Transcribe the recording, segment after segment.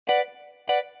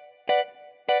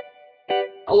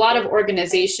A lot of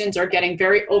organizations are getting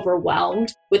very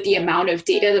overwhelmed with the amount of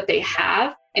data that they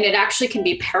have. And it actually can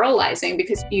be paralyzing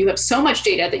because you have so much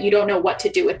data that you don't know what to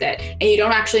do with it. And you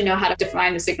don't actually know how to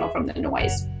define the signal from the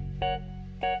noise.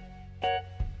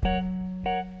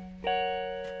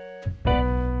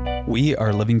 We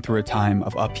are living through a time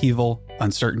of upheaval,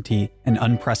 uncertainty, and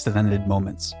unprecedented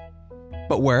moments.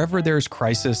 But wherever there's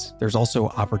crisis, there's also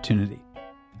opportunity.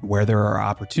 Where there are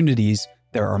opportunities,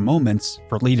 there are moments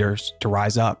for leaders to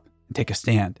rise up and take a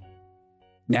stand.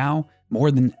 Now, more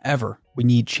than ever, we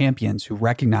need champions who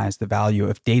recognize the value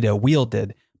of data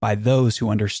wielded by those who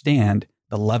understand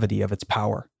the levity of its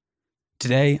power.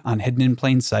 Today, on Hidden in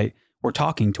Plain Sight, we're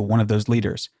talking to one of those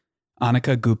leaders,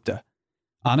 Anika Gupta.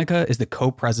 Anika is the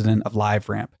co-president of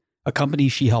LiveRamp, a company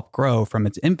she helped grow from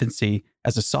its infancy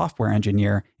as a software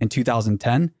engineer in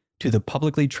 2010 to the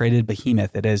publicly traded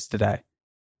behemoth it is today.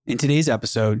 In today's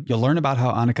episode, you'll learn about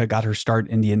how Anika got her start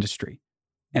in the industry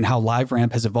and how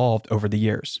LiveRamp has evolved over the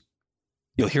years.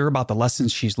 You'll hear about the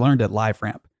lessons she's learned at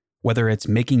LiveRamp, whether it's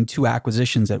making 2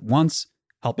 acquisitions at once,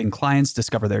 helping clients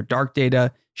discover their dark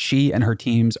data, she and her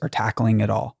teams are tackling it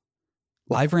all.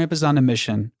 LiveRamp is on a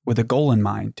mission with a goal in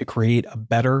mind to create a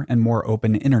better and more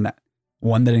open internet,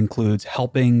 one that includes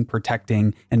helping,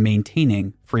 protecting, and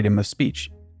maintaining freedom of speech.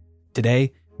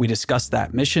 Today, we discuss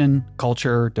that mission,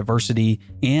 culture, diversity,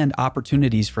 and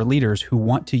opportunities for leaders who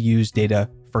want to use data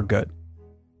for good.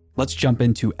 Let's jump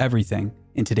into everything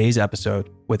in today's episode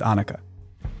with Anika.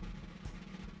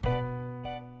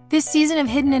 This season of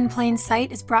Hidden in Plain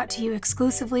Sight is brought to you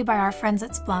exclusively by our friends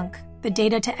at Splunk, the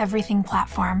Data to Everything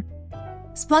platform.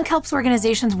 Splunk helps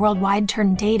organizations worldwide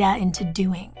turn data into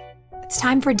doing. It's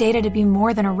time for data to be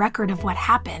more than a record of what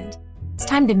happened. It's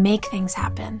time to make things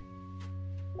happen.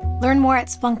 Learn more at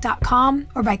Splunk.com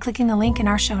or by clicking the link in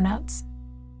our show notes.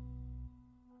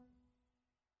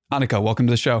 Anika, welcome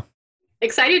to the show.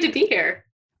 Excited to be here.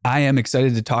 I am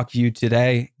excited to talk to you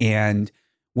today. And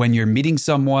when you're meeting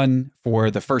someone for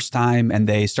the first time and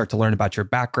they start to learn about your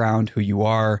background, who you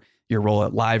are, your role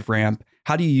at LiveRamp,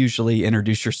 how do you usually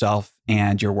introduce yourself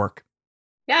and your work?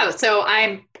 Yeah, so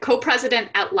I'm co-president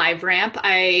at LiveRamp.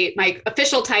 My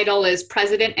official title is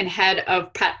president and head of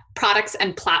products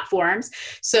and platforms.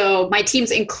 So my teams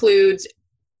include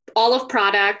all of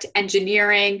product,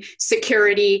 engineering,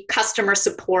 security, customer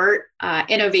support,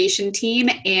 innovation team,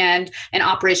 and an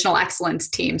operational excellence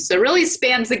team. So it really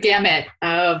spans the gamut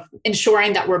of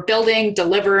ensuring that we're building,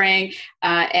 delivering,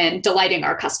 and delighting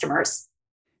our customers.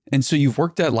 And so you've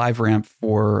worked at LiveRamp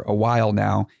for a while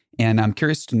now, and I'm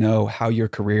curious to know how your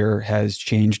career has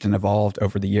changed and evolved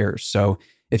over the years. So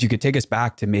if you could take us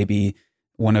back to maybe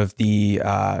one of the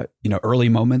early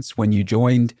moments when you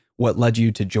joined, what led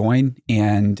you to join,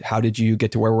 and how did you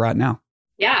get to where we're at now?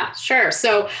 Yeah, sure.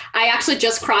 So I actually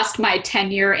just crossed my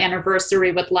 10-year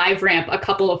anniversary with LiveRamp a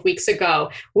couple of weeks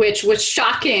ago, which was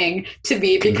shocking to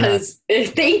me because,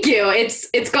 thank you,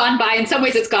 it's gone by. In some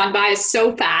ways, it's gone by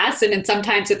so fast, and then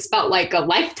sometimes it's felt like a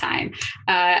lifetime.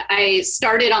 I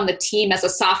started on the team as a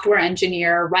software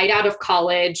engineer right out of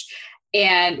college.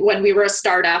 And when we were a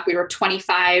startup, we were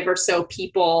 25 or so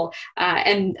people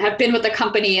and have been with the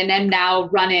company and am now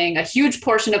running a huge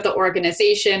portion of the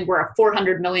organization. We're a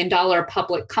 $400 million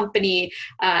public company.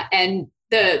 And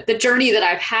the journey that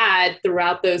I've had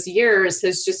throughout those years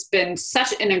has just been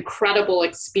such an incredible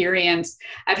experience.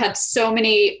 I've had so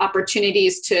many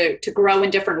opportunities to grow in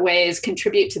different ways,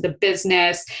 contribute to the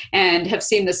business, and have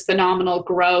seen this phenomenal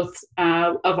growth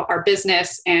of our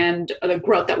business and the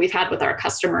growth that we've had with our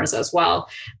customers as well.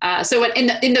 So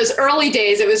in those early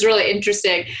days, it was really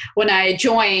interesting. When I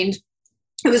joined,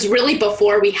 it was really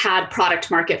before we had product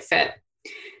market fit.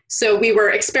 So we were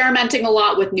experimenting a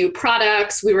lot with new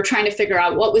products. We were trying to figure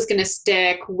out what was going to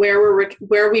stick, where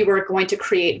we were going to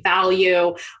create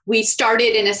value. We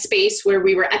started in a space where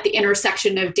we were at the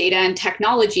intersection of data and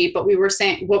technology, but we were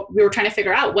trying to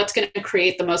figure out what's going to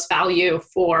create the most value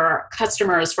for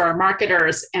customers, for our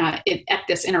marketers at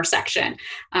this intersection.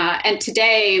 And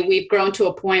today we've grown to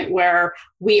a point where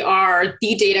we are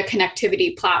the data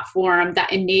connectivity platform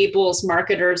that enables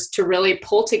marketers to really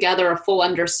pull together a full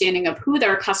understanding of who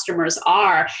their customers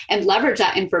are and leverage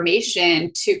that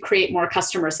information to create more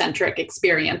customer-centric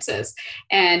experiences.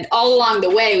 And all along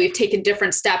the way, we've taken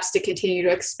different steps to continue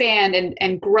to expand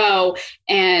and grow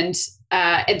and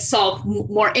solve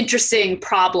more interesting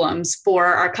problems for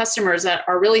our customers that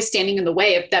are really standing in the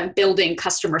way of them building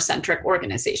customer-centric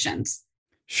organizations.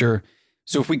 Sure.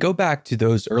 So if we go back to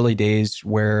those early days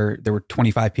where there were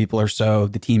 25 people or so,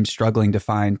 the team struggling to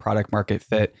find product market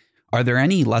fit, are there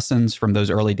any lessons from those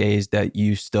early days that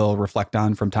you still reflect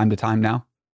on from time to time now?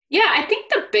 Yeah, I think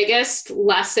the biggest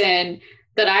lesson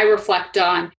that I reflect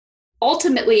on,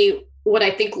 ultimately, what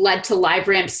I think led to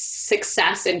LiveRamp's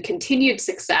success and continued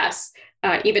success,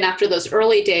 even after those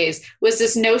early days, was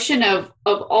this notion of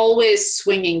always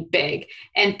swinging big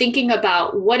and thinking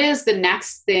about what is the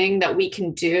next thing that we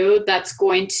can do that's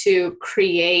going to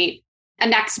create a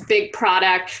next big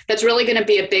product that's really going to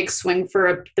be a big swing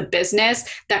for the business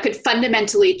that could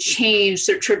fundamentally change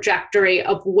the trajectory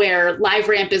of where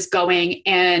LiveRamp is going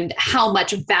and how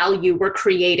much value we're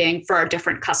creating for our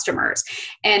different customers.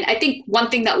 And I think one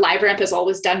thing that LiveRamp has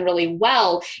always done really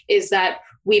well is that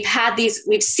we've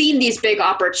seen these big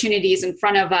opportunities in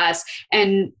front of us,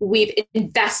 and we've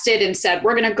invested and said,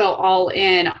 we're going to go all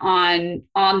in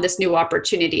on this new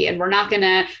opportunity. And we're not going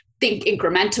to think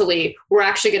incrementally. We're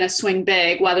actually going to swing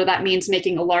big, whether that means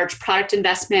making a large product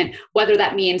investment, whether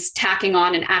that means tacking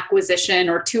on an acquisition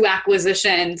or 2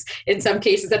 acquisitions in some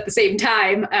cases at the same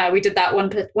time. We did that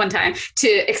one time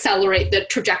to accelerate the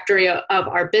trajectory of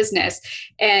our business.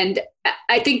 And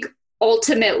I think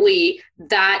ultimately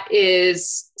that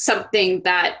is something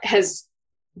that has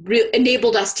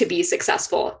enabled us to be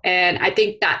successful. And I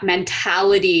think that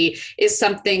mentality is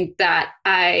something that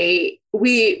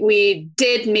we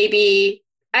did maybe,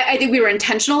 I think we were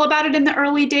intentional about it in the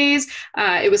early days.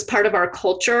 It was part of our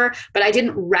culture, but I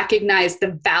didn't recognize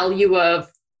the value of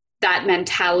that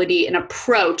mentality and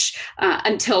approach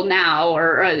until now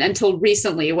or until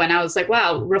recently, when I was like,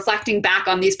 wow, reflecting back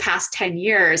on these past 10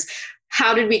 years,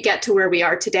 how did we get to where we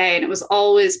are today? And it was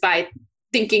always by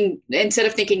thinking, instead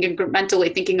of thinking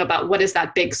incrementally, thinking about what is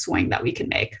that big swing that we can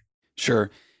make. Sure.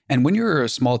 And when you're a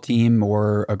small team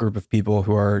or a group of people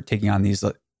who are taking on these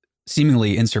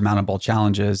seemingly insurmountable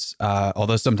challenges,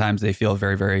 although sometimes they feel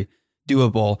very, very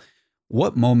doable,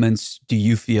 what moments do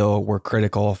you feel were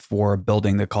critical for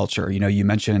building the culture? You know, you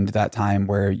mentioned that time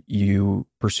where you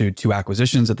pursued 2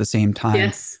 acquisitions at the same time.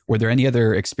 Yes. Were there any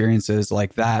other experiences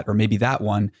like that, or maybe that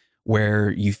one, where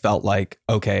you felt like,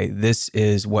 okay, this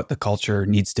is what the culture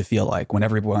needs to feel like when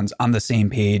everyone's on the same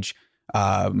page,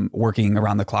 working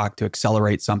around the clock to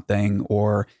accelerate something,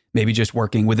 or maybe just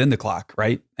working within the clock,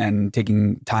 right? And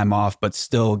taking time off, but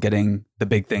still getting the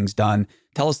big things done.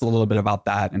 Tell us a little bit about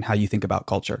that and how you think about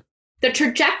culture. The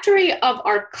trajectory of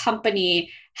our company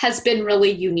has been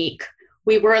really unique.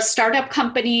 We were a startup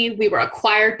company. We were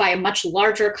acquired by a much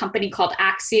larger company called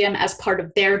Acxiom as part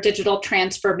of their digital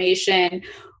transformation.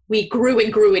 We grew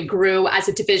and grew and grew as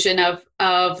a division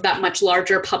of that much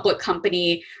larger public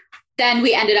company. Then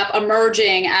we ended up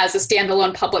emerging as a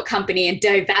standalone public company and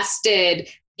divested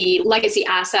the legacy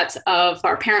assets of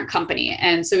our parent company.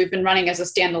 And so we've been running as a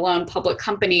standalone public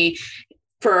company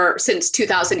since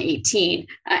 2018.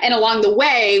 And along the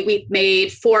way, we've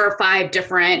made 4 or 5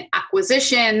 different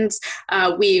acquisitions.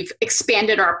 We've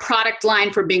expanded our product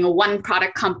line from being a one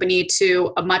product company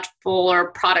to a much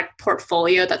fuller product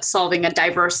portfolio that's solving a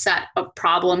diverse set of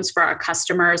problems for our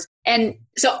customers. And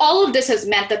so all of this has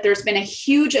meant that there's been a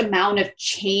huge amount of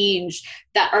change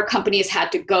that our company has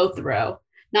had to go through.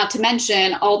 Not to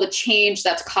mention all the change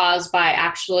that's caused by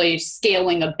actually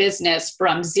scaling a business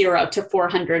from 0 to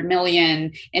 400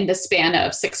 million in the span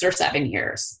of 6 or 7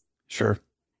 years. Sure.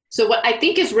 So what I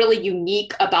think is really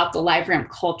unique about the LiveRamp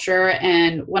culture,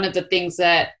 and one of the things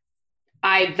that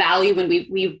I value when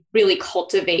we really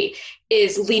cultivate,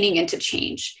 is leaning into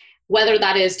change. Whether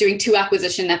that is doing 2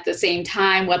 acquisitions at the same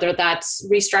time, whether that's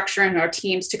restructuring our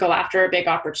teams to go after a big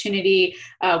opportunity,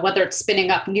 whether it's spinning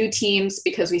up new teams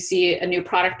because we see a new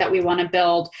product that we want to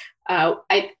build.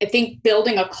 I think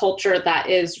building a culture that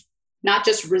is not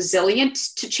just resilient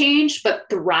to change, but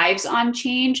thrives on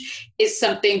change is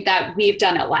something that we've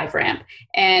done at LiveRamp.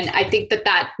 And I think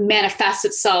that manifests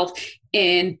itself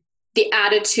in the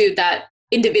attitude that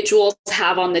individuals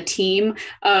have on the team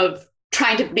of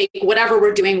trying to make whatever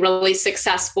we're doing really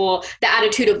successful, the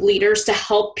attitude of leaders to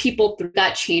help people through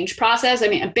that change process. I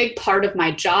mean, a big part of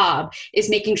my job is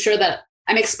making sure that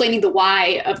I'm explaining the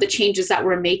why of the changes that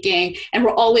we're making. And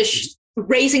we're always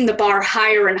raising the bar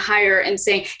higher and higher and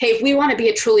saying, hey, if we want to be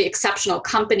a truly exceptional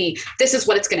company, this is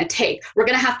what it's going to take. We're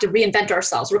going to have to reinvent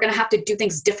ourselves. We're going to have to do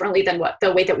things differently than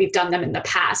the way that we've done them in the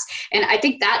past. And I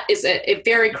think that is a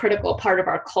very critical part of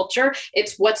our culture.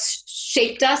 It's what's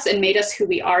shaped us and made us who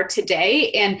we are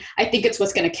today. And I think it's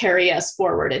what's going to carry us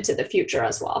forward into the future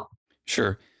as well.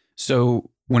 Sure. So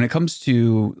when it comes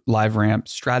to LiveRamp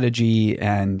strategy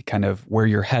and kind of where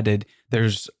you're headed,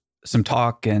 there's some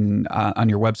talk, and on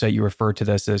your website, you refer to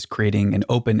this as creating an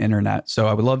open internet. So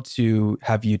I would love to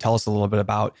have you tell us a little bit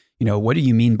about, what do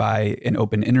you mean by an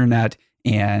open internet,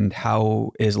 and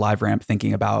how is LiveRamp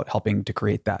thinking about helping to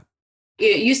create that?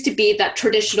 It used to be that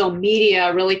traditional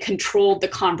media really controlled the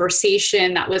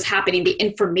conversation that was happening, the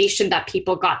information that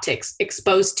people got to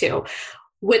exposed to.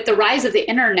 With the rise of the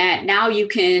internet, now you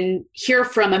can hear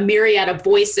from a myriad of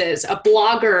voices. A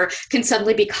blogger can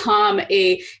suddenly become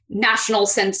a national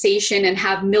sensation and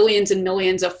have millions and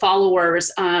millions of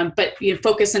followers, but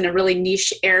focus in a really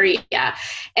niche area.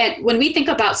 And when we think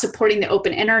about supporting the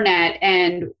open internet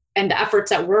and the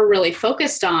efforts that we're really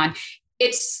focused on,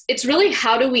 it's really,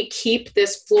 how do we keep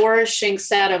this flourishing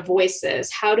set of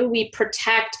voices? How do we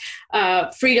protect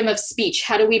freedom of speech?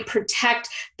 How do we protect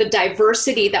the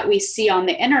diversity that we see on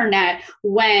the internet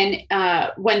when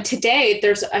today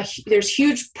there's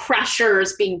huge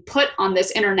pressures being put on this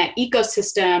internet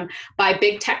ecosystem by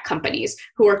big tech companies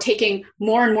who are taking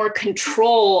more and more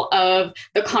control of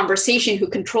the conversation, who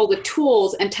control the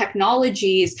tools and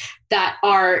technologies that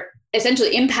are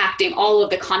essentially impacting all of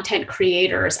the content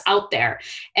creators out there.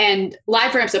 And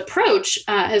LiveRamp's approach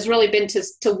has really been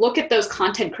to look at those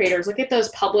content creators, look at those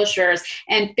publishers,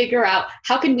 and figure out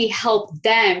how can we help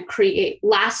them create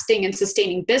lasting and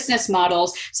sustaining business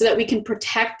models so that we can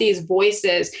protect these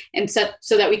voices and so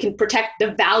that we can protect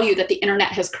the value that the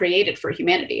internet has created for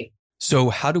humanity. So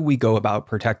how do we go about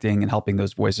protecting and helping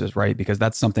those voices, right? Because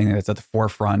that's something that's at the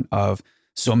forefront of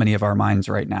so many of our minds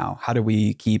right now. How do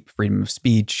we keep freedom of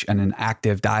speech and an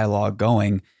active dialogue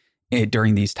going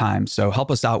during these times? So help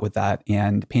us out with that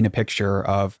and paint a picture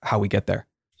of how we get there.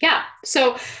 Yeah.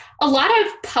 So a lot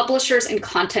of publishers and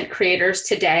content creators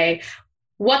today,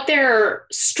 what they're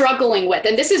struggling with,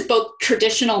 and this is both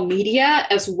traditional media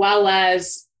as well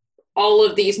as all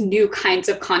of these new kinds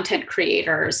of content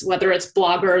creators, whether it's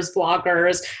bloggers,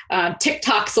 vloggers,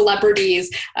 TikTok celebrities,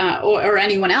 or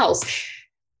anyone else.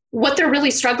 What they're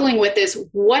really struggling with is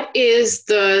what is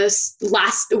the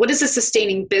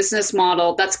sustaining business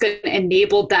model that's going to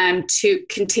enable them to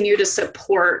continue to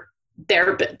support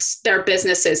their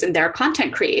businesses and their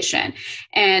content creation.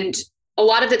 And a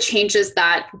lot of the changes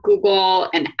that Google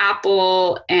and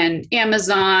Apple and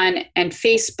Amazon and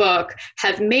Facebook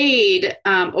have made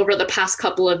over the past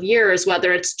couple of years,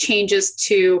 whether it's changes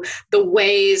to the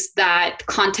ways that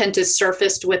content is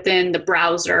surfaced within the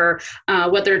browser,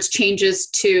 whether it's changes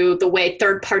to the way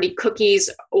third-party cookies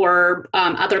or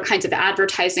other kinds of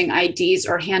advertising IDs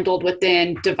are handled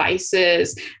within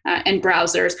devices and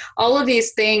browsers, all of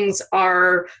these things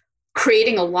are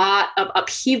creating a lot of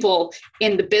upheaval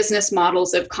in the business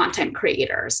models of content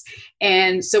creators.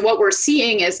 And so what we're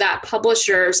seeing is that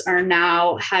publishers are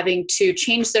now having to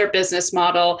change their business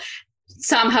model.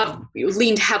 Some have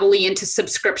leaned heavily into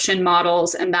subscription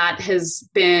models, and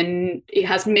it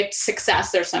has mixed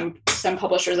success. There's some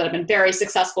publishers that have been very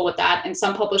successful with that, and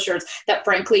some publishers that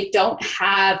frankly don't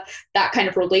have that kind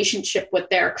of relationship with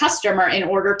their customer in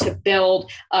order to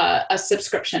build a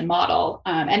subscription model.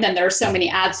 And then there are so many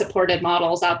ad-supported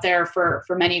models out there for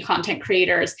many content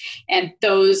creators, and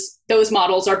those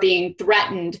models are being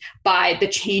threatened by the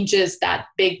changes that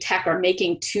big tech are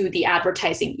making to the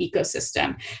advertising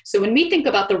ecosystem. So when we think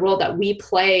about the role that we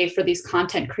play for these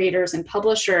content creators and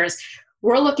publishers,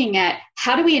 we're looking at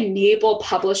how do we enable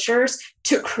publishers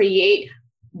to create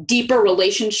deeper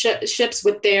relationships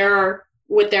with their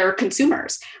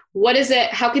consumers? What is it?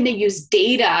 How can they use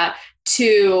data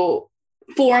to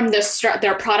form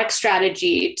their product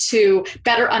strategy, to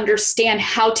better understand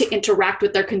how to interact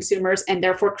with their consumers and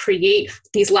therefore create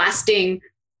these lasting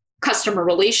customer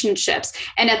relationships?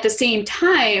 And at the same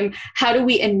time, how do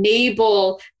we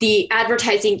enable the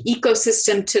advertising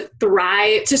ecosystem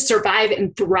to survive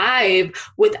and thrive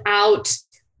without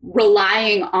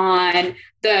relying on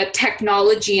the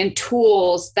technology and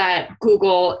tools that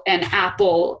Google and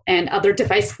Apple and other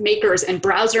device makers and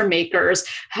browser makers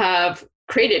have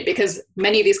created? Because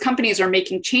many of these companies are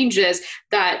making changes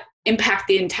that impact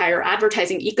the entire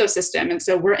advertising ecosystem. And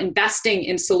so we're investing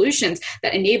in solutions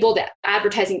that enable the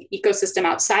advertising ecosystem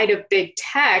outside of big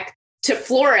tech to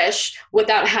flourish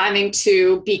without having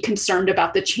to be concerned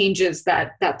about the changes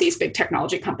that these big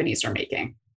technology companies are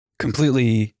making.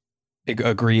 Completely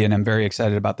agree. And I'm very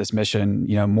excited about this mission,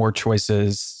 more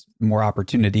choices, more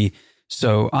opportunity.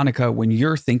 So Annika, when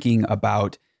you're thinking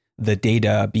about the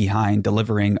data behind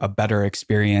delivering a better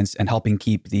experience and helping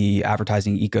keep the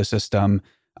advertising ecosystem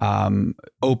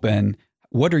open,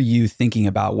 what are you thinking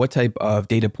about? What type of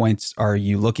data points are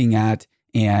you looking at?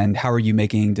 And how are you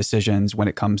making decisions when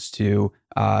it comes to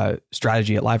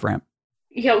strategy at LiveRamp?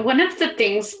 Yeah, one of the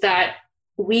things that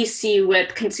we see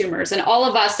with consumers, and all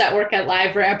of us that work at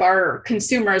LiveRamp are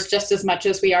consumers just as much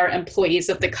as we are employees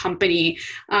of the company.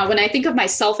 When I think of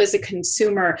myself as a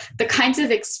consumer, the kinds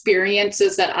of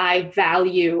experiences that I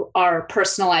value are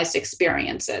personalized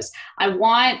experiences. I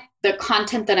want the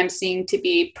content that I'm seeing to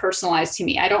be personalized to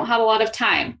me. I don't have a lot of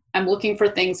time. I'm looking for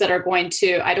things that are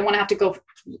I don't want to have to go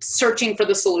searching for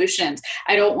the solutions.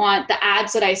 I don't want the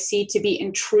ads that I see to be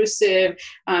intrusive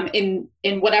in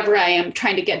whatever I am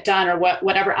trying to get done or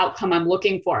whatever outcome I'm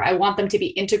looking for. I want them to be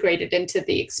integrated into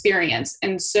the experience.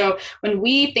 And so when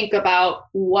we think about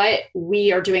what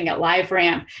we are doing at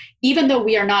LiveRamp, even though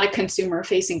we are not a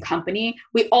consumer-facing company,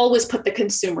 we always put the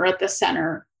consumer at the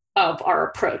center of our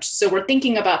approach. So we're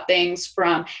thinking about things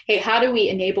from, hey, how do we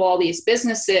enable all these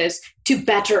businesses to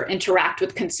better interact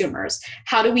with consumers?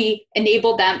 How do we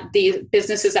enable them, the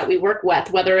businesses that we work with,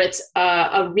 whether it's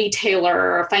a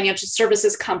retailer, a financial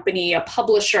services company, a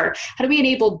publisher, how do we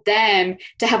enable them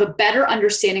to have a better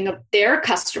understanding of their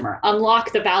customer,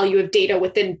 unlock the value of data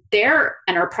within their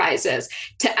enterprises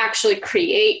to actually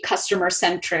create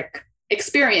customer-centric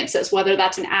experiences, whether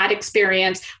that's an ad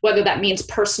experience, whether that means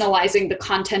personalizing the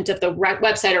content of the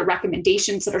website or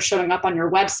recommendations that are showing up on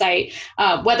your website,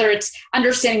 whether it's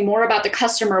understanding more about the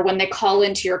customer when they call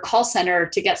into your call center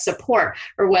to get support,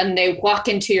 or when they walk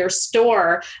into your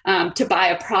store to buy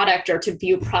a product or to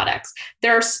view products.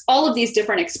 There's all of these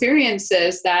different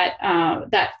experiences that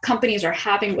companies are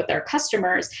having with their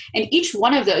customers. And each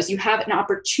one of those, you have an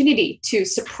opportunity to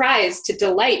surprise, to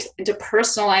delight, and to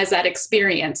personalize that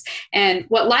experience. And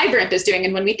what LiveRamp is doing,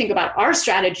 and when we think about our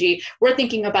strategy, we're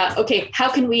thinking about, okay,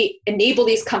 how can we enable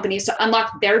these companies to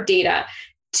unlock their data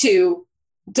to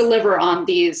deliver on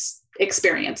these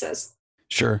experiences?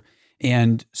 Sure.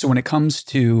 And so when it comes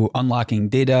to unlocking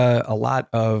data, a lot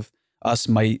of us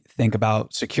might think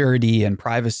about security and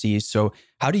privacy. So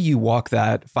how do you walk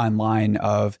that fine line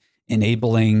of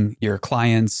enabling your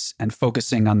clients and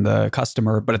focusing on the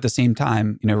customer, but at the same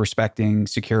time, respecting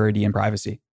security and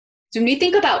privacy? So when we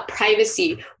think about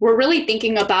privacy, we're really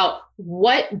thinking about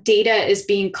what data is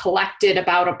being collected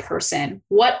about a person.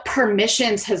 What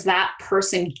permissions has that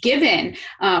person given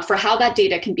for how that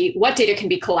data can be, what data can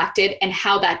be collected and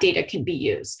how that data can be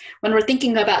used. When we're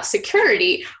thinking about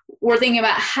security, we're thinking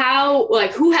about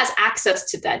who has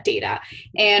access to that data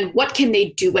and what can they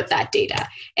do with that data.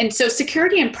 And so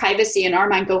security and privacy in our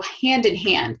mind go hand in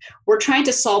hand. We're trying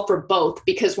to solve for both,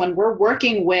 because when we're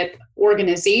working with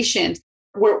organizations,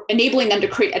 we're enabling them to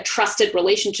create a trusted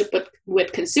relationship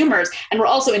with consumers. And we're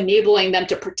also enabling them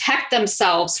to protect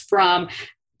themselves from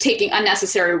taking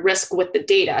unnecessary risk with the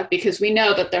data, because we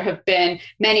know that there have been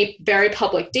many very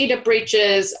public data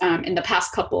breaches in the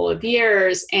past couple of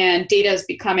years. And data is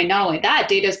becoming, not only that,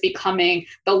 data is becoming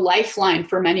the lifeline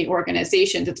for many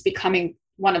organizations. It's becoming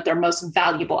one of their most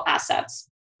valuable assets.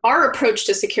 Our approach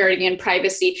to security and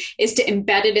privacy is to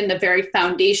embed it in the very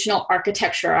foundational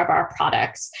architecture of our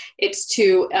products. It's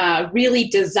to really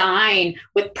design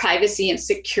with privacy and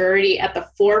security at the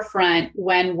forefront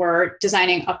when we're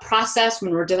designing a process,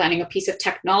 when we're designing a piece of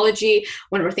technology,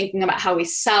 when we're thinking about how we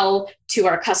sell to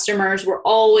our customers. We're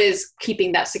always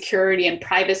keeping that security and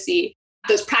privacy,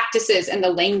 those practices and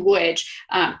the language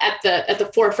at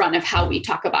the forefront of how we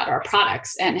talk about our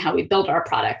products and how we build our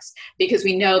products, because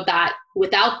we know that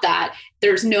without that,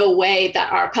 there's no way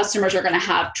that our customers are going to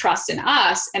have trust in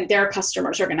us and their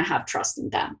customers are going to have trust in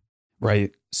them.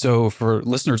 Right. So for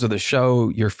listeners of the show,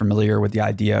 you're familiar with the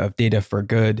idea of data for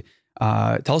good.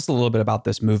 Tell us a little bit about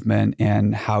this movement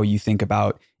and how you think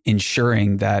about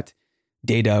ensuring that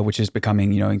data, which is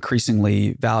becoming,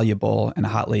 increasingly valuable and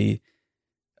hotly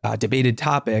debated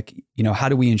topic, how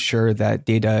do we ensure that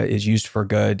data is used for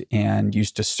good and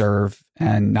used to serve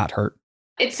and not hurt?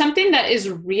 It's something that is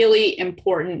really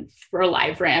important for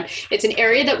LiveRamp. It's an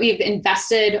area that we've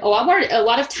invested a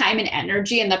lot of time and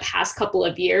energy in the past couple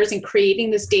of years in creating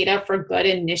this Data for Good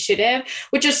initiative,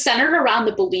 which is centered around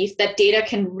the belief that data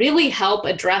can really help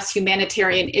address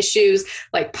humanitarian issues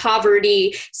like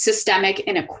poverty, systemic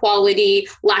inequality,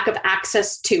 lack of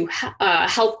access to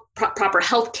proper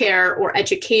health care or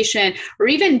education, or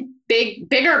even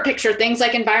bigger picture things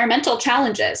like environmental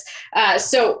challenges.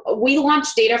 So we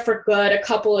launched Data for Good a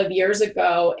couple of years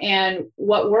ago. And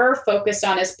what we're focused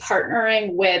on is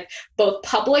partnering with both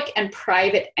public and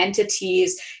private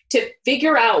entities to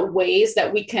figure out ways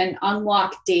that we can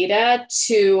unlock data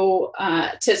to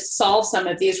solve some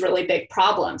of these really big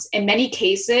problems. In many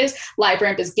cases,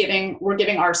 LiveRamp we're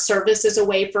giving our services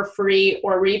away for free,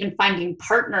 or we're even finding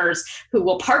partners who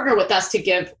will partner with us to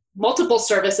give multiple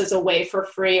services away for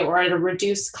free or at a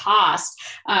reduced cost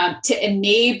to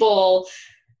enable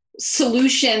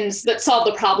solutions that solve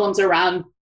the problems around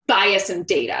bias in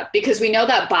data, because we know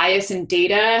that bias in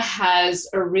data has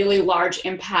a really large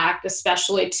impact,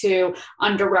 especially to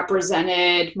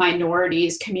underrepresented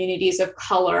minorities, communities of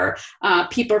color,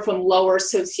 people from lower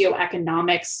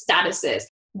socioeconomic statuses.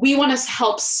 we want to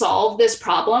help solve this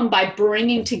problem by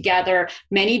bringing together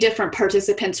many different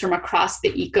participants from across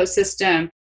the ecosystem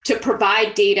to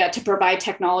provide data, to provide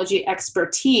technology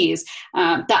expertise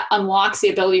that unlocks the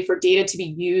ability for data to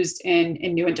be used in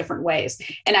new and different ways.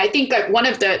 And I think that one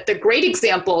of the great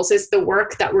examples is the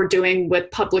work that we're doing with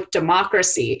Public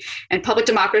Democracy. And Public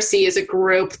Democracy is a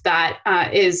group that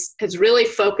is really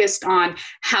focused on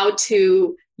how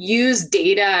to use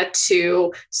data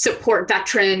to support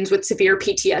veterans with severe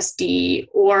PTSD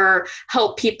or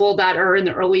help people that are in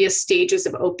the earliest stages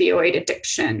of opioid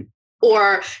addiction,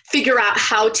 or figure out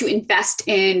how to invest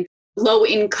in low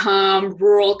income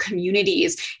rural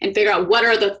communities and figure out what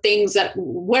are the things that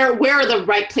where are the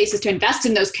right places to invest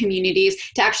in those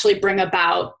communities to actually bring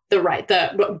about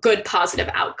the good positive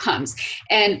outcomes.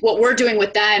 And what we're doing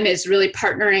with them is really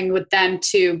partnering with them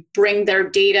to bring their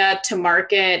data to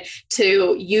market,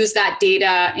 to use that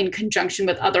data in conjunction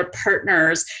with other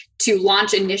partners to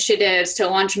launch initiatives, to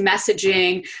launch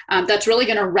messaging that's really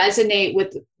going to resonate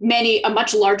with a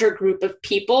much larger group of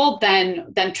people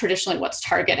than traditionally what's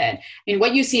targeted. I mean,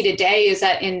 what you see today is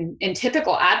that in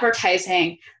typical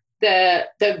advertising,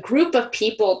 the group of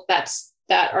people that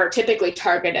are typically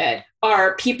targeted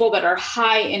are people that are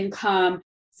high income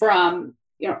from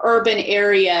urban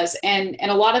areas, and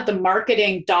a lot of the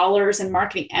marketing dollars and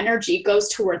marketing energy goes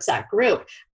towards that group.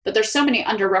 But there's so many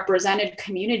underrepresented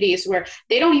communities where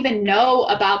they don't even know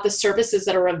about the services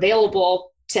that are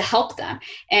available to help them.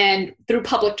 And through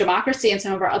Public Democracy and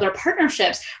some of our other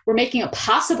partnerships, we're making it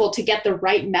possible to get the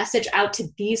right message out to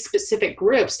these specific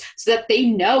groups so that they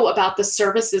know about the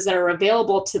services that are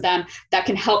available to them that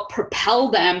can help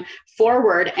propel them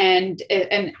forward and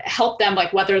help them,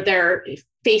 like whether they're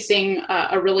facing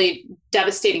a really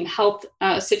devastating health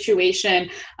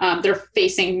situation, they're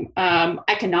facing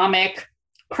economic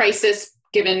crisis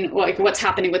given like what's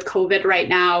happening with COVID right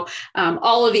now,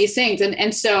 all of these things.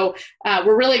 And so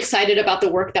we're really excited about the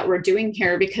work that we're doing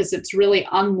here because it's really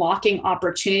unlocking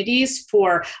opportunities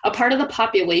for a part of the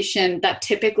population that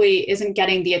typically isn't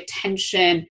getting the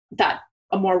attention that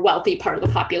a more wealthy part of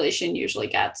the population usually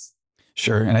gets.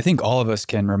 Sure. And I think all of us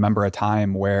can remember a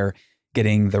time where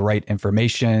getting the right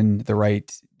information, the right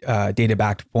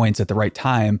data-backed points at the right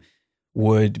time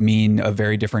would mean a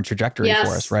very different trajectory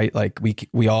for us, right? Like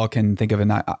we all can think of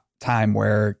a time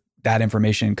where that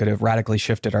information could have radically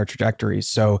shifted our trajectories.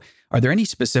 So are there any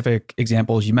specific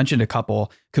examples? You mentioned a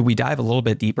couple. Could we dive a little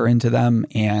bit deeper into them?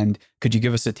 And could you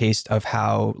give us a taste of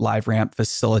how LiveRamp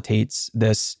facilitates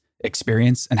this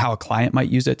experience and how a client might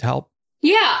use it to help?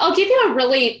 Yeah, I'll give you a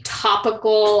really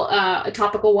topical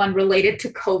one related to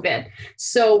COVID.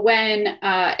 So when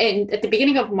at the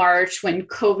beginning of March, when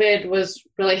COVID was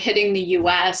really hitting the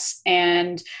US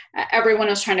and everyone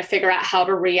was trying to figure out how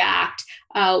to react,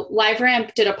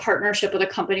 LiveRamp did a partnership with a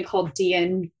company called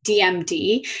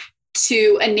DMD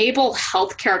to enable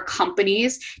healthcare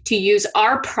companies to use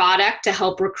our product to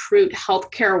help recruit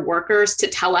healthcare workers to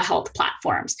telehealth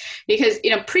platforms. Because,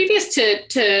 previous to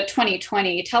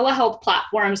 2020, telehealth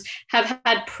platforms have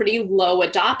had pretty low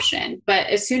adoption. But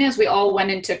as soon as we all went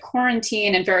into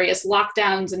quarantine and various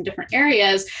lockdowns in different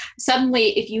areas,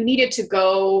 suddenly if you needed to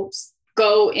go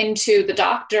into the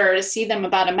doctor to see them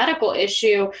about a medical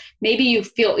issue, maybe you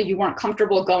feel you weren't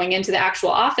comfortable going into the actual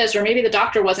office, or maybe the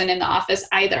doctor wasn't in the office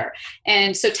either.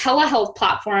 And so telehealth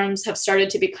platforms have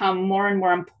started to become more and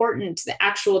more important to the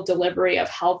actual delivery of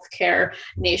healthcare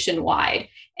nationwide.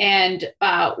 And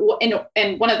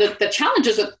one of the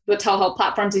challenges with telehealth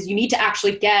platforms is you need to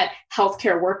actually get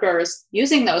healthcare workers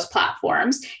using those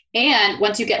platforms. And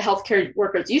once you get healthcare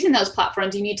workers using those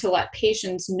platforms, you need to let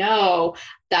patients know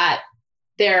that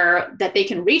they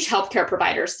can reach healthcare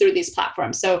providers through these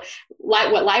platforms. So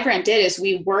what LiveRamp did is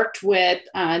we worked with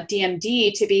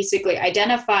DMD to basically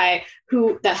identify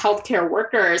who the healthcare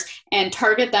workers and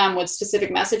target them with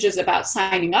specific messages about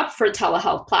signing up for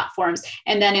telehealth platforms.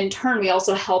 And then in turn, we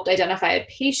also helped identify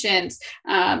patients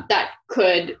that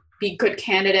could be good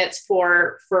candidates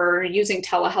for using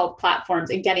telehealth platforms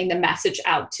and getting the message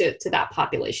out to that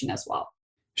population as well.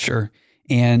 Sure.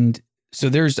 And so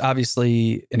there's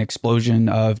obviously an explosion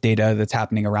of data that's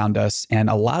happening around us. And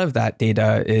a lot of that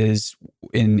data is,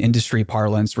 in industry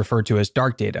parlance, referred to as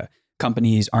dark data.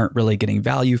 Companies aren't really getting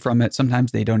value from it.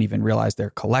 Sometimes they don't even realize they're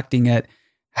collecting it.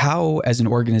 How, as an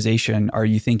organization, are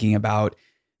you thinking about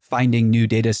finding new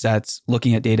data sets,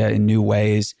 looking at data in new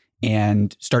ways,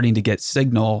 and starting to get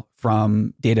signal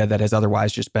from data that has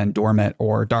otherwise just been dormant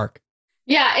or dark?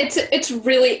 Yeah, it's a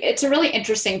really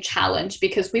interesting challenge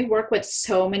because we work with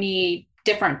so many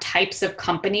different types of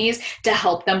companies to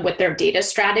help them with their data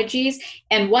strategies.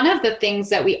 And one of the things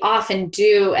that we often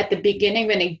do at the beginning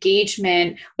of an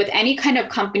engagement with any kind of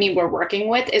company we're working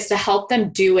with is to help them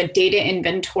do a data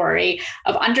inventory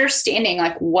of understanding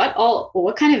like what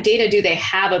kind of data do they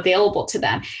have available to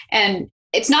them. And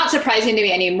it's not surprising to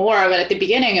me anymore, but at the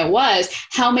beginning it was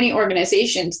how many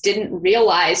organizations didn't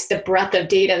realize the breadth of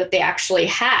data that they actually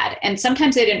had. And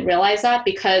sometimes they didn't realize that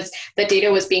because the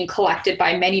data was being collected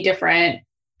by many different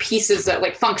pieces of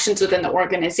like functions within the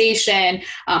organization.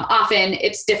 Often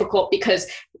it's difficult because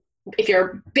if you're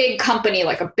a big company,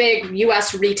 like a big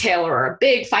US retailer or a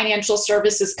big financial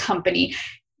services company,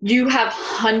 you have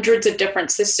hundreds of different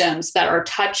systems that are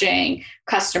touching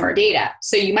customer data.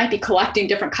 So you might be collecting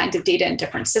different kinds of data in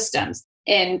different systems.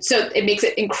 And so it makes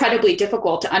it incredibly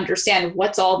difficult to understand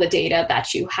what's all the data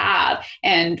that you have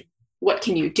and what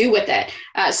can you do with it.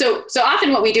 So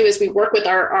often what we do is we work with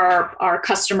our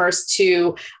customers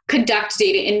to conduct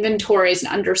data inventories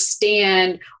and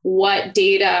understand what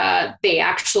data they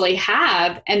actually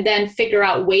have, and then figure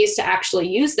out ways to actually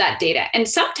use that data. And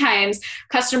sometimes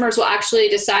customers will actually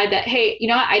decide that, hey, you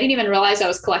know what, I didn't even realize I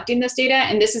was collecting this data,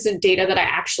 and this isn't data that I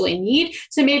actually need.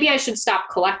 So maybe I should stop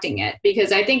collecting it,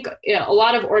 because I think a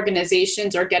lot of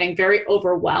organizations are getting very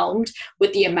overwhelmed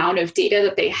with the amount of data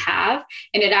that they have.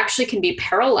 And it actually can be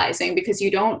paralyzing because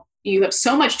you have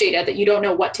so much data that you don't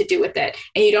know what to do with it,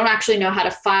 and you don't actually know how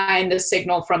to find the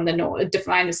signal from the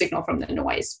define the signal from the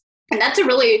noise. And that's a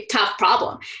really tough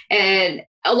problem. And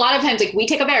a lot of times, like, we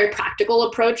take a very practical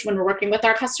approach when we're working with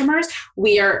our customers.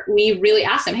 We really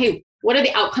ask them, hey, what are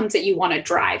the outcomes that you want to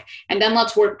drive? And then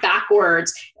let's work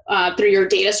backwards through your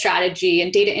data strategy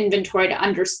and data inventory to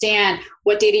understand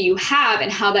what data you have and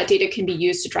how that data can be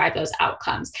used to drive those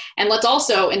outcomes. And let's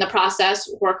also, in the process,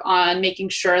 work on making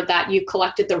sure that you've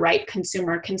collected the right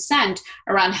consumer consent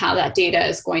around how that data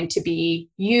is going to be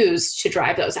used to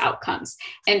drive those outcomes.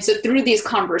 And so through these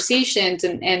conversations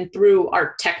and through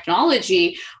our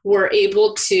technology, we're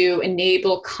able to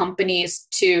enable companies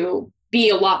to be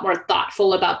a lot more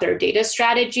thoughtful about their data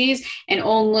strategies and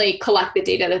only collect the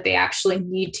data that they actually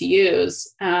need to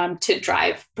use to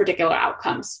drive particular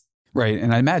outcomes. Right.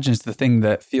 And I imagine it's the thing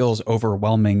that feels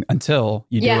overwhelming until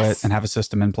you do it and have a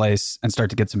system in place and start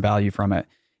to get some value from it.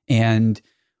 And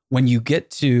when you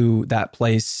get to that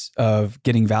place of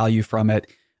getting value from it,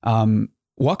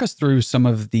 walk us through some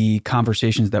of the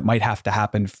conversations that might have to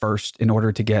happen first in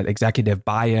order to get executive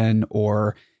buy-in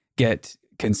or get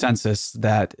consensus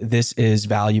that this is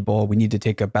valuable. We need to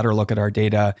take a better look at our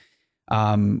data.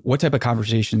 What type of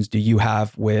conversations do you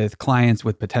have with clients,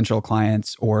 with potential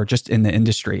clients, or just in the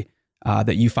industry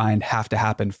that you find have to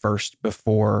happen first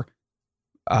before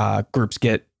groups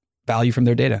get value from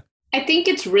their data? I think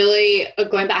it's really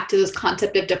going back to this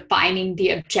concept of defining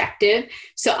the objective.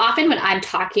 So often when I'm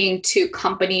talking to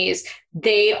companies,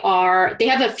 they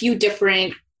have a few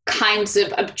different kinds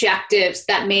of objectives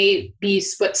that may be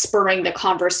what's spurring the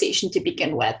conversation to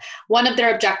begin with. One of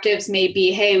their objectives may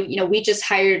be, hey, we just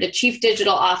hired a chief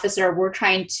digital officer. We're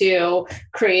trying to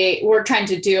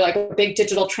do like a big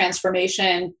digital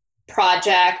transformation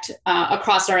project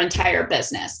across our entire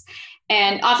business.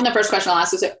 And often the first question I'll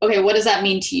ask is, okay, what does that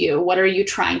mean to you? What are you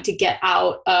trying to get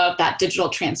out of that digital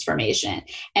transformation?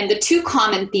 And the two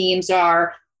common themes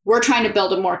are, we're trying to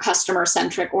build a more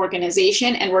customer-centric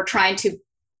organization, and we're trying to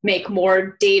make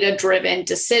more data-driven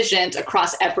decisions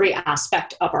across every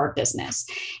aspect of our business.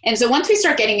 And so once we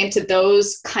start getting into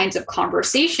those kinds of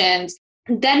conversations,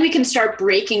 then we can start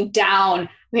breaking down,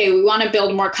 okay, we want to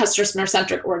build a more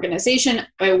customer-centric organization.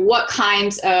 What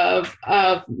kinds of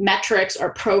metrics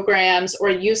or programs or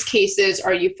use cases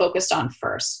are you focused on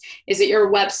first? Is it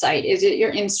your website? Is it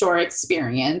your in-store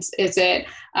experience? Is it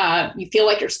you feel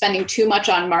like you're spending too much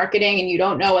on marketing and you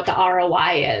don't know what the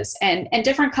ROI is? And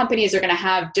different companies are going to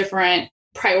have different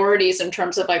priorities in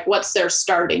terms of like what's their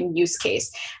starting use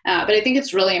case. But I think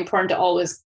it's really important to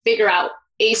always figure out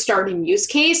a starting use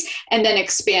case and then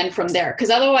expand from there. Because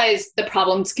otherwise the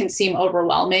problems can seem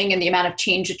overwhelming and the amount of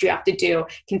change that you have to do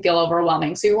can feel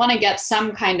overwhelming. So you want to get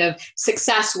some kind of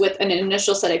success with an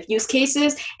initial set of use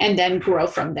cases and then grow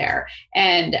from there.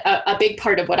 And a big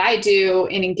part of what I do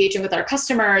in engaging with our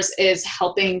customers is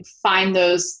helping find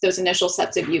those initial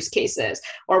sets of use cases.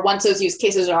 Or once those use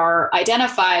cases are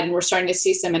identified and we're starting to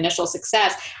see some initial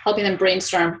success, helping them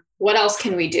brainstorm, what else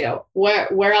can we do?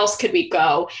 Where else could we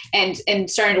go? And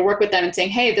starting to work with them and saying,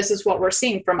 hey, this is what we're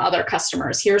seeing from other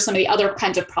customers. Here are some of the other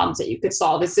kinds of problems that you could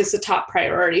solve. Is this a top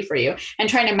priority for you? And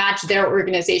trying to match their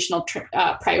organizational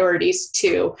priorities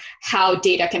to how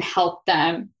data can help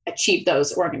them achieve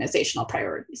those organizational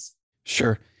priorities.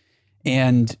 Sure.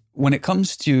 And when it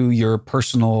comes to your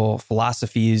personal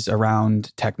philosophies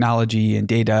around technology and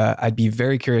data, I'd be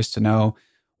very curious to know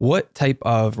what type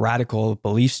of radical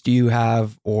beliefs do you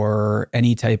have, or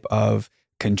any type of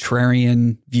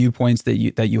contrarian viewpoints that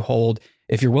you hold.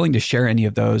 If you're willing to share any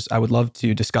of those, I would love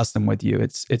to discuss them with you.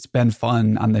 It's been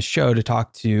fun on this show to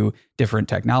talk to different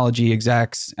technology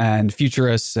execs and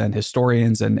futurists and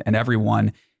historians and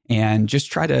everyone, and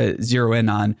just try to zero in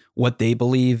on what they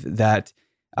believe that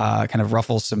kind of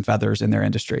ruffles some feathers in their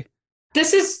industry.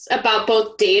 This is about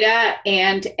both data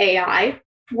and AI.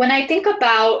 When I think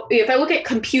about, if I look at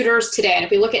computers today, and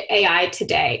if we look at AI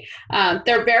today,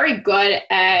 they're very good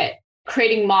at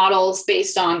creating models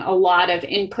based on a lot of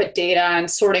input data and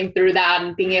sorting through that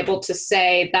and being able to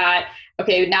say that,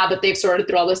 okay, now that they've sorted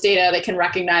through all this data, they can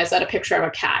recognize that a picture of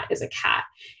a cat is a cat.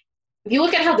 If you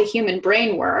look at how the human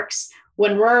brain works,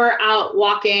 when we're out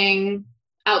walking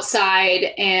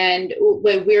outside and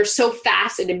we're so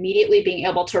fast at immediately being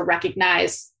able to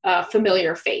recognize a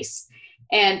familiar face.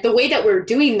 And the way that we're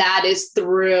doing that is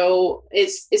through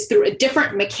a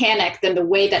different mechanic than the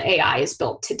way that AI is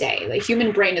built today. The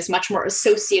human brain is much more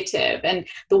associative, and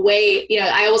the way,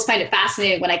 I always find it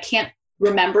fascinating when I can't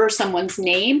remember someone's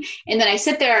name, and then I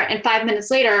sit there and 5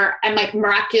 minutes later, I'm like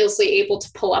miraculously able to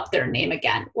pull up their name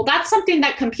again. Well, that's something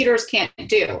that computers can't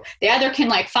do. They either can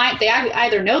they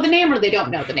either know the name or they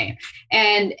don't know the name.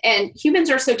 And humans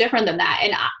are so different than that.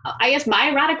 And I guess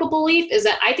my radical belief is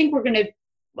that I think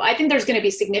there's going to be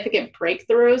significant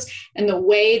breakthroughs in the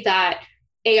way that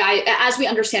AI, as we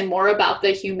understand more about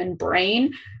the human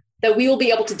brain, that we will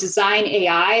be able to design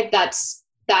AI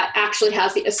that actually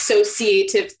has the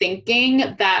associative thinking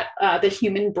that the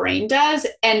human brain does.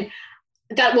 And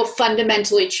that will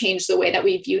fundamentally change the way that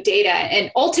we view data.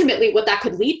 And ultimately, what that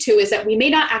could lead to is that we may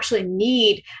not actually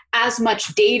need as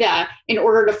much data in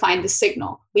order to find the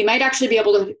signal. We might actually be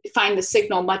able to find the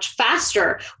signal much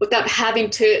faster without having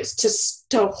to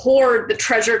hoard the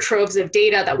treasure troves of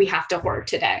data that we have to hoard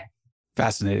today.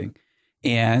 Fascinating.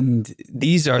 And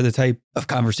these are the type of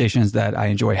conversations that I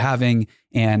enjoy having.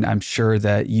 And I'm sure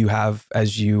that you have,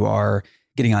 as you are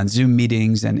getting on Zoom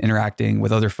meetings and interacting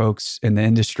with other folks in the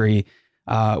industry.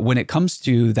 When it comes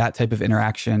to that type of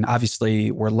interaction, obviously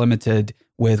we're limited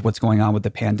with what's going on with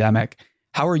the pandemic.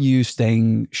 How are you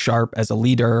staying sharp as a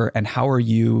leader, and how are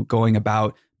you going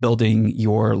about building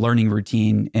your learning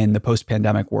routine in the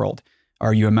post-pandemic world?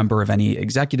 Are you a member of any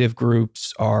executive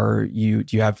groups? Do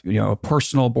you have a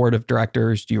personal board of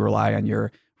directors? Do you rely on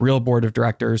your real board of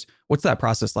directors? What's that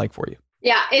process like for you?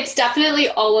 Yeah, it's definitely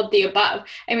all of the above.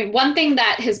 I mean, one thing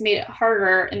that has made it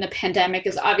harder in the pandemic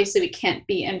is obviously we can't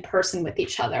be in person with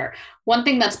each other. One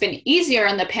thing that's been easier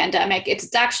in the pandemic,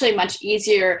 it's actually much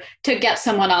easier to get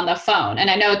someone on the phone.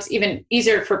 And I know it's even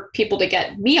easier for people to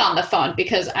get me on the phone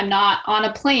because I'm not on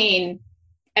a plane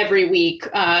every week,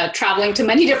 traveling to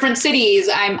many different cities.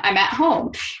 I'm at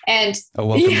home, and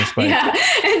yeah.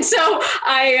 And so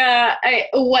I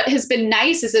what has been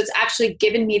nice is it's actually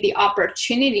given me the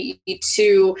opportunity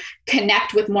to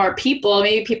connect with more people,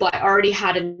 maybe people I already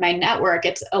had in my network.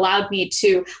 It's allowed me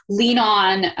to lean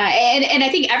on, and I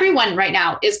think everyone right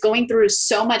now is going through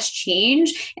so much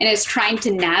change and is trying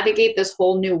to navigate this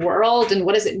whole new world. And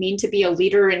what does it mean to be a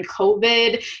leader in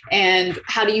COVID? And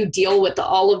how do you deal with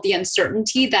all of the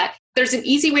uncertainty? That there's an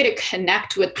easy way to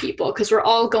connect with people because we're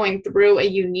all going through a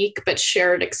unique but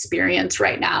shared experience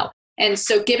right now. And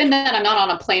so given that I'm not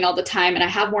on a plane all the time and I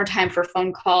have more time for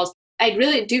phone calls, I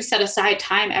really do set aside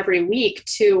time every week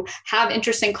to have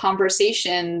interesting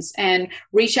conversations and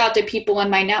reach out to people in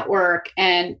my network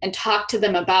and talk to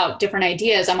them about different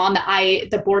ideas. I'm on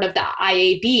the board of the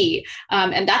IAB,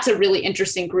 and that's a really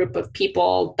interesting group of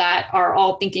people that are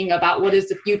all thinking about what does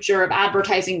the future of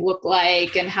advertising look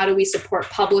like and how do we support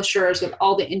publishers with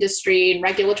all the industry and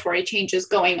regulatory changes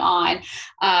going on.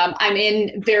 I'm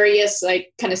in various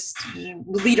kind of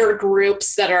leader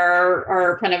groups that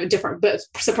are kind of different, but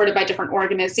supported by different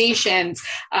organizations.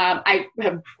 I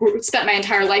have spent my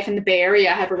entire life in the Bay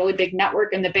Area. I have a really big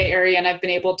network in the Bay Area, and I've been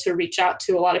able to reach out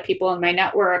to a lot of people in my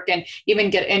network and even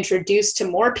get introduced to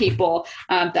more people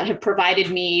that have provided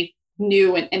me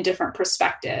new and different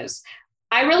perspectives.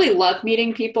 I really love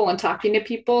meeting people and talking to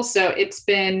people. So it's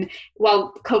been,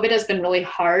 COVID has been really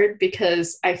hard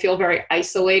because I feel very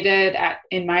isolated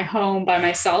in my home by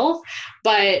myself,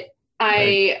 but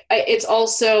there's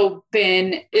also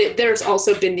been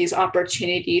these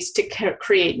opportunities to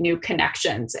create new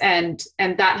connections. And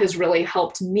that has really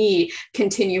helped me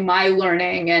continue my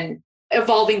learning and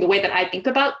evolving the way that I think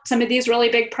about some of these really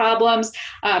big problems,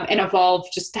 and evolve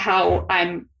just how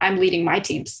I'm leading my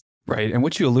teams. Right. And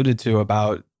what you alluded to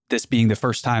about this being the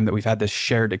first time that we've had this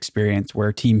shared experience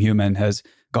where Team Human has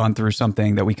gone through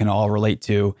something that we can all relate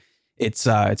to. It's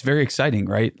very exciting,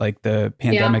 right? Like the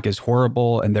pandemic is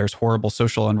horrible and there's horrible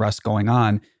social unrest going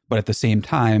on, but at the same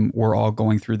time, we're all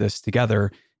going through this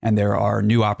together and there are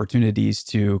new opportunities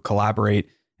to collaborate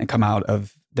and come out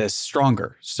of this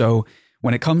stronger. So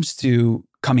when it comes to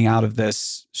coming out of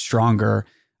this stronger,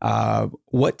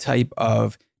 what type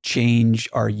of change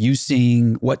are you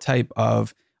seeing?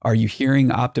 Are you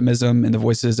hearing optimism in the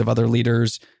voices of other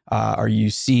leaders? Are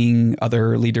you seeing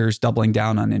other leaders doubling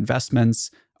down on investments?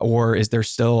 Or is there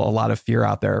still a lot of fear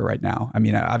out there right now? I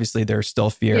mean, obviously there's still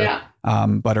fear,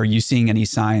 but are you seeing any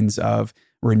signs of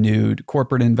renewed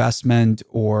corporate investment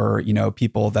or,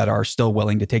 people that are still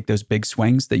willing to take those big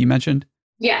swings that you mentioned?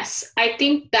 Yes, I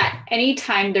think that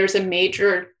anytime there's a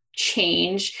major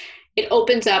change, it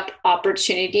opens up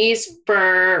opportunities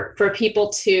for people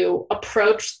to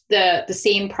approach the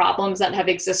same problems that have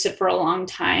existed for a long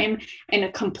time in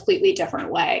a completely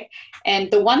different way.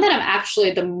 And the one that I'm actually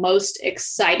the most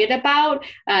excited about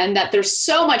and that there's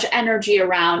so much energy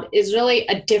around is really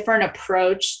a different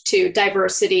approach to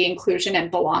diversity, inclusion, and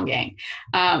belonging.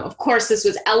 Of course, this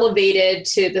was elevated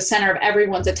to the center of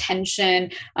everyone's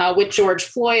attention with George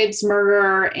Floyd's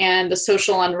murder and the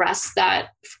social unrest that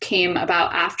came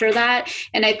about after that.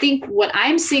 And I think what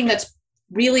I'm seeing that's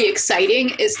really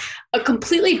exciting is a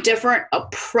completely different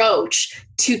approach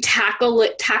to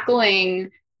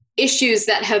tackling issues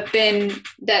that have been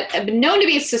known to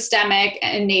be systemic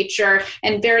in nature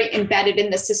and very embedded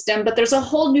in the system, but there's a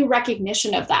whole new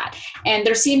recognition of that. And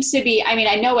there seems to be,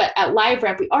 I know at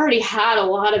LiveRamp, we already had a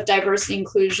lot of diversity,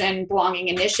 inclusion, belonging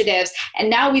initiatives, and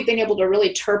now we've been able to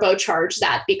really turbocharge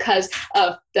that because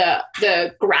of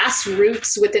the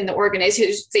grassroots within the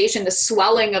organization, the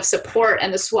swelling of support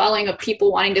and the swelling of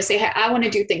people wanting to say, hey, I want to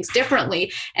do things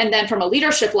differently. And then from a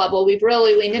leadership level, we've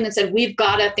really leaned in and said, we've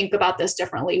got to think about this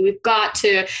differently. We've got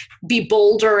to be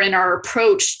bolder in our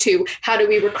approach to how do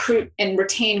we recruit and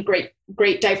retain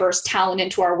great diverse talent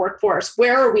into our workforce.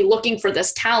 Where are we looking for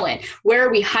this talent? Where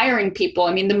are we hiring people?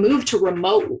 I mean, the move to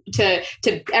remote, to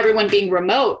everyone being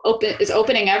remote is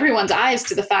opening everyone's eyes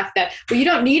to the fact that, well, you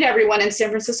don't need everyone in San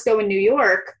Francisco and New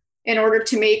York in order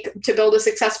to build a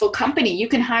successful company. You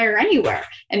can hire anywhere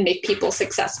and make people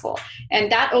successful.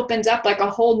 And that opens up like a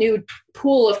whole new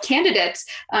pool of candidates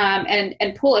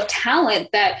and pool of talent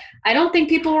that I don't think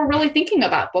people were really thinking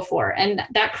about before. And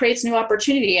that creates new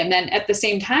opportunity. And then at the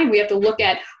same time, we have to look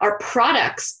at our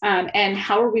products and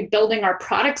how are we building our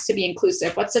products to be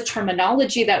inclusive? What's the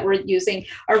terminology that we're using?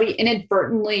 Are we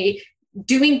inadvertently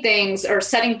doing things or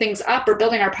setting things up or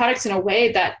building our products in a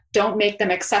way that don't make them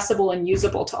accessible and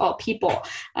usable to all people?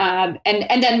 And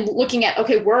then looking at,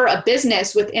 okay, we're a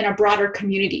business within a broader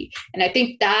community. And I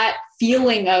think that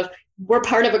feeling of we're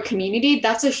part of a community,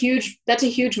 that's a huge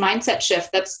mindset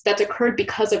shift that's occurred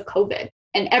because of COVID.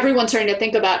 And everyone's starting to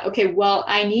think about, okay, well,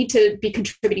 I need to be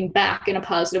contributing back in a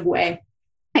positive way.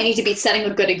 I need to be setting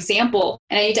a good example,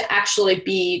 and I need to actually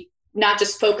be not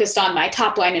just focused on my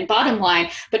top line and bottom line,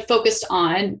 but focused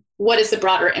on what is the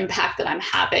broader impact that I'm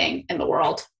having in the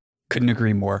world. Couldn't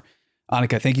agree more.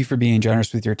 Annika, thank you for being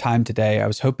generous with your time today. I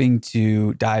was hoping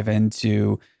to dive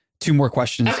into two more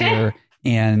questions here.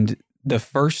 And the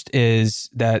first is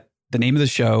that the name of the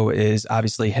show is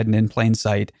obviously Hidden in Plain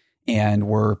Sight. And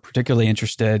we're particularly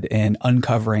interested in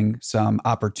uncovering some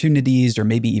opportunities or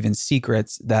maybe even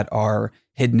secrets that are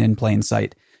hidden in plain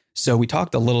sight. So we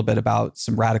talked a little bit about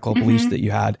some radical beliefs that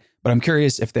you had, but I'm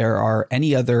curious if there are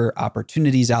any other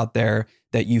opportunities out there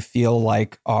that you feel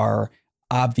like are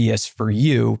obvious for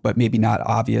you, but maybe not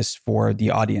obvious for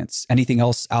the audience. Anything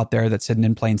else out there that's hidden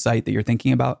in plain sight that you're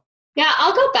thinking about? Yeah,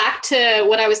 I'll go back to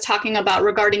what I was talking about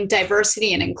regarding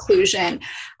diversity and inclusion.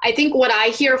 I think what I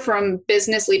hear from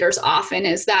business leaders often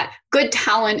is that good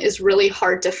talent is really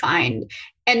hard to find.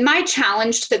 And my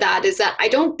challenge to that is that I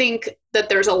don't think that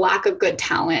there's a lack of good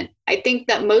talent. I think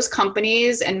that most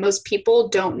companies and most people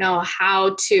don't know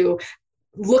how to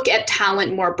look at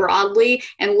talent more broadly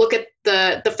and look at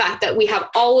the fact that we have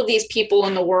all of these people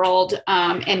in the world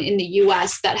and in the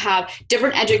US that have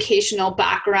different educational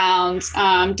backgrounds,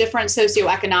 different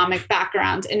socioeconomic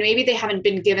backgrounds, and maybe they haven't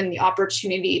been given the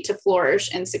opportunity to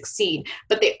flourish and succeed,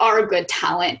 but they are good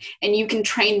talent, and you can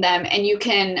train them and you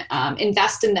can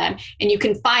invest in them, and you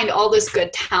can find all this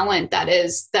good talent that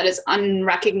is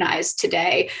unrecognized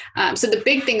today. So the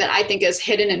big thing that I think is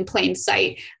hidden in plain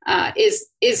sight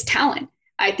is talent.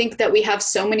 I think that we have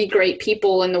so many great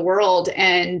people in the world,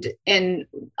 and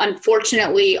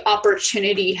unfortunately,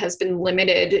 opportunity has been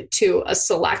limited to a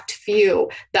select few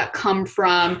that come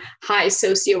from high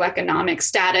socioeconomic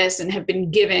status and have been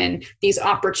given these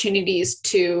opportunities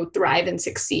to thrive and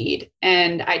succeed.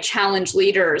 And I challenge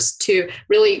leaders to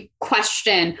really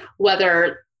question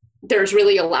whether there's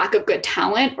really a lack of good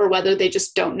talent or whether they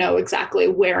just don't know exactly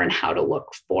where and how to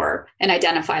look for and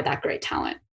identify that great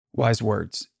talent. Wise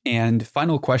words. And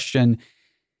final question,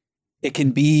 it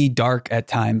can be dark at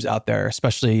times out there,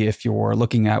 especially if you're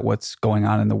looking at what's going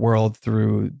on in the world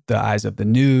through the eyes of the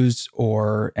news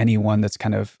or anyone that's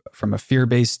kind of from a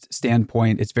fear-based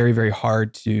standpoint. It's very, very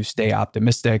hard to stay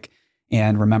optimistic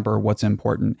and remember what's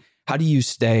important. How do you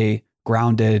stay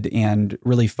grounded and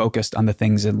really focused on the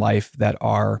things in life that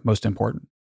are most important?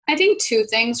 I think two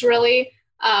things really.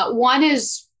 One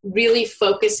is really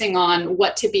focusing on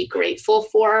what to be grateful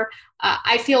for.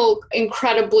 I feel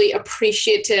incredibly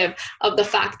appreciative of the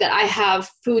fact that I have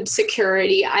food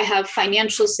security, I have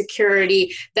financial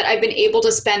security, that I've been able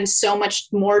to spend so much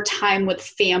more time with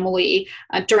family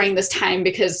during this time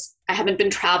because I haven't been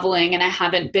traveling and I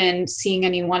haven't been seeing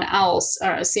anyone else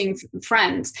or seeing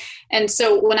friends. And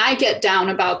so when I get down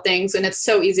about things, and it's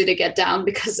so easy to get down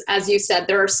because, as you said,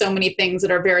 there are so many things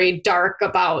that are very dark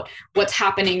about what's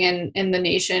happening in the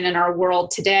nation and our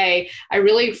world today, I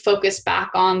really focus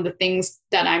back on the things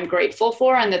that I'm grateful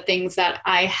for and the things that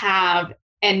I have,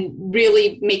 and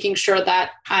really making sure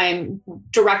that I'm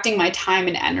directing my time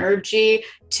and energy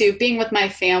to being with my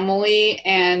family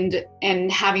and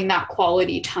having that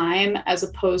quality time, as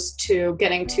opposed to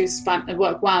getting too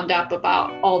wound up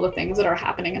about all the things that are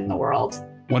happening in the world.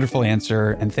 Wonderful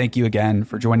answer. And thank you again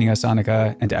for joining us,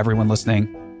 Annika, and to everyone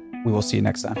listening. We will see you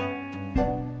next time.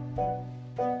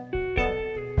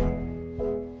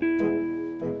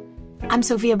 I'm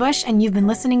Sophia Bush, and you've been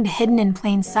listening to Hidden in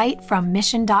Plain Sight from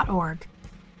Mission.org.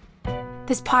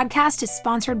 This podcast is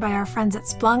sponsored by our friends at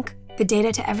Splunk, the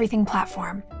Data to Everything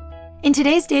platform. In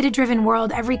today's data-driven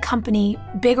world, every company,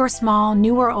 big or small,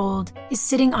 new or old, is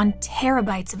sitting on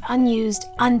terabytes of unused,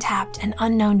 untapped, and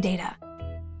unknown data.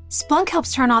 Splunk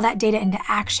helps turn all that data into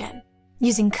action.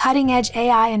 Using cutting-edge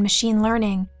AI and machine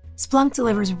learning, Splunk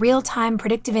delivers real-time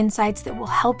predictive insights that will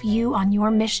help you on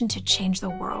your mission to change the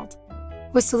world.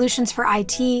 With solutions for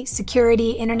IT,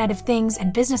 security, Internet of Things,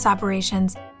 and business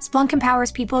operations, Splunk empowers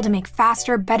people to make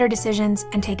faster, better decisions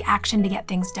and take action to get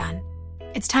things done.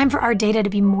 It's time for our data to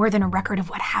be more than a record of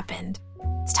what happened.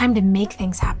 It's time to make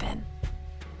things happen.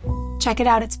 Check it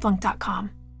out at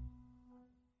Splunk.com.